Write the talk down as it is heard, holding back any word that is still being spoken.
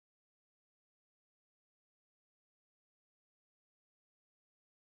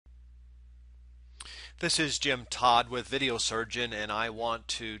This is Jim Todd with Video Surgeon, and I want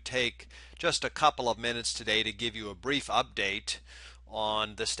to take just a couple of minutes today to give you a brief update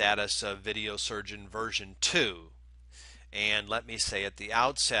on the status of Video Surgeon version 2. And let me say at the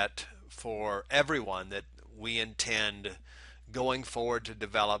outset for everyone that we intend going forward to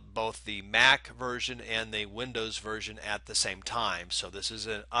develop both the Mac version and the Windows version at the same time. So this is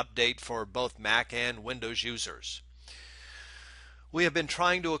an update for both Mac and Windows users. We have been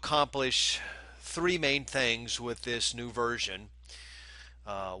trying to accomplish three main things with this new version.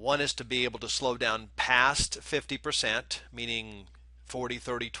 One is to be able to slow down past 50%, meaning 40,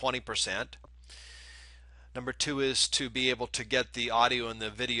 30, 20%. Number two is to be able to get the audio and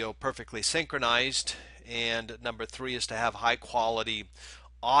the video perfectly synchronized. And number three is to have high quality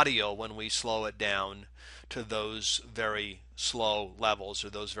audio when we slow it down to those very slow levels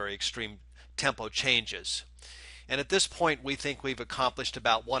or those very extreme tempo changes. And at this point, we think we've accomplished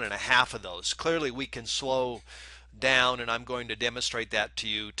about 1.5 of those. Clearly, we can slow down, and I'm going to demonstrate that to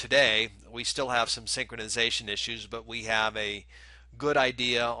you today. We still have some synchronization issues, but we have a good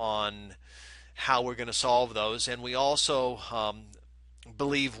idea on how we're going to solve those. And we also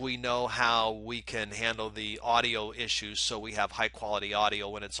believe we know how we can handle the audio issues so we have high quality audio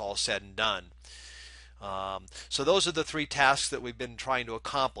when it's all said and done. So those are the three tasks that we've been trying to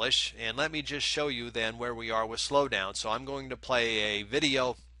accomplish, and let me just show you then where we are with slowdown. So I'm going to play a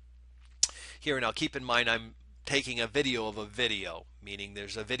video here. Now keep in mind I'm taking a video of a video, meaning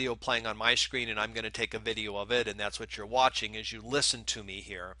there's a video playing on my screen and I'm going to take a video of it, and that's what you're watching as you listen to me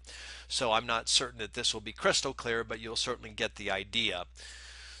here. So I'm not certain that this will be crystal clear, but you'll certainly get the idea.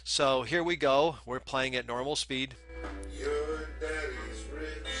 So here we go. We're playing at normal speed. Your daddy's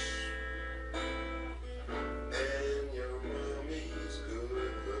rich and your mommy's good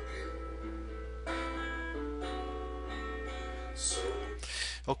looking. So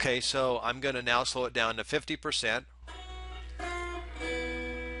Okay, so I'm going to now slow it down to 50%.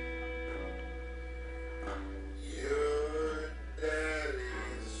 your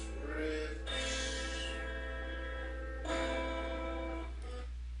daddy's rich.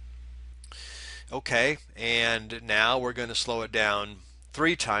 Okay, and now we're going to slow it down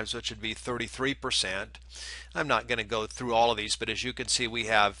 3 times, which would be 33%. I'm not going to go through all of these, but as you can see, we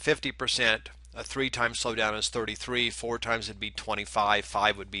have 50%. A 3 times slowdown is 33, 4 times would be 25,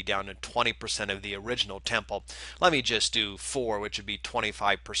 5 would be down to 20% of the original tempo. Let me just do 4, which would be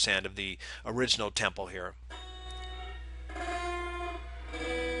 25% of the original tempo here.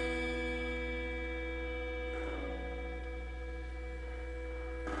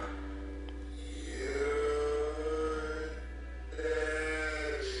 Your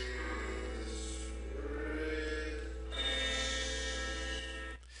daddy's rich.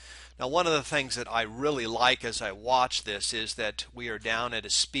 Now, one of the things that I really like as I watch this is that we are down at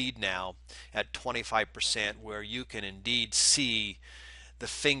a speed now at 25% where you can indeed see the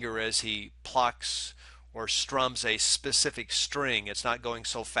finger as he plucks or strums a specific string. It's not going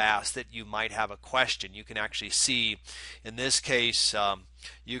so fast that you might have a question. You can actually see, in this case,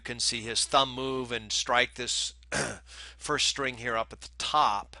 you can see his thumb move and strike this first string here up at the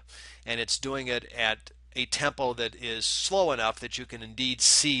top, and it's doing it at a tempo that is slow enough that you can indeed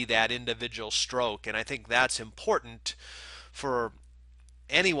see that individual stroke. And I think that's important for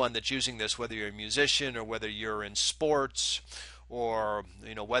anyone that's using this, whether you're a musician or whether you're in sports or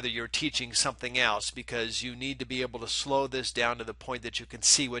whether you're teaching something else, because you need to be able to slow this down to the point that you can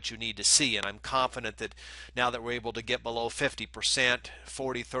see what you need to see. And I'm confident that now that we're able to get below 50%,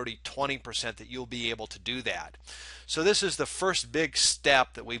 40, 30, 20%, that you'll be able to do that. So this is the first big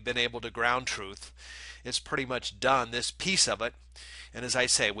step that we've been able to ground truth. It's pretty much done, this piece of it. And as I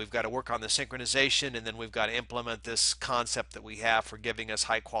say, we've got to work on the synchronization, and then we've got to implement this concept that we have for giving us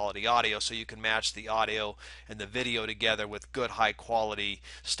high quality audio so you can match the audio and the video together with good high quality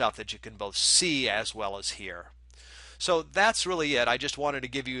stuff that you can both see as well as hear. So that's really it. I just wanted to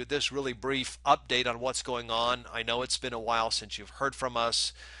give you this really brief update on what's going on. I know it's been a while since you've heard from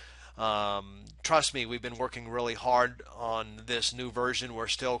us. Trust me, we've been working really hard on this new version. We're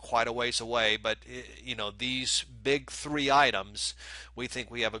still quite a ways away, but these big 3 items we think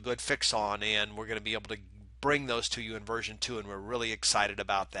we have a good fix on, and we're going to be able to bring those to you in version 2, and we're really excited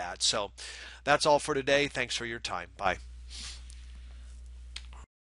about that. So that's all for today. Thanks for your time. Bye.